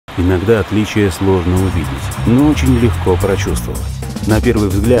Иногда отличия сложно увидеть, но очень легко прочувствовать. На первый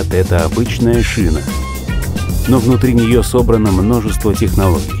взгляд это обычная шина, но внутри нее собрано множество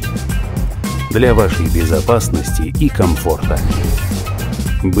технологий для вашей безопасности и комфорта.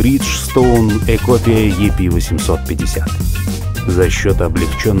 BRIDGESTONE ECOPIA EP850. За счет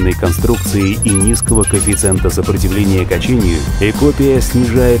облегченной конструкции и низкого коэффициента сопротивления качению, ECOPIA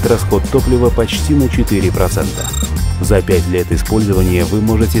снижает расход топлива почти на 4%. За 5 лет использования вы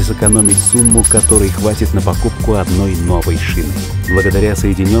можете сэкономить сумму, которой хватит на покупку одной новой шины. Благодаря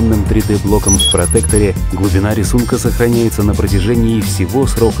соединенным 3D-блокам в протекторе глубина рисунка сохраняется на протяжении всего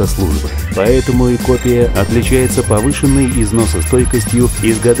срока службы. Поэтому ECOPIA отличается повышенной износостойкостью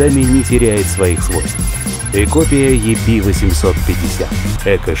и с годами не теряет своих свойств. ECOPIA EP850 –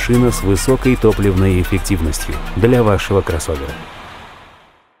 эко-шина с высокой топливной эффективностью для вашего кроссовера.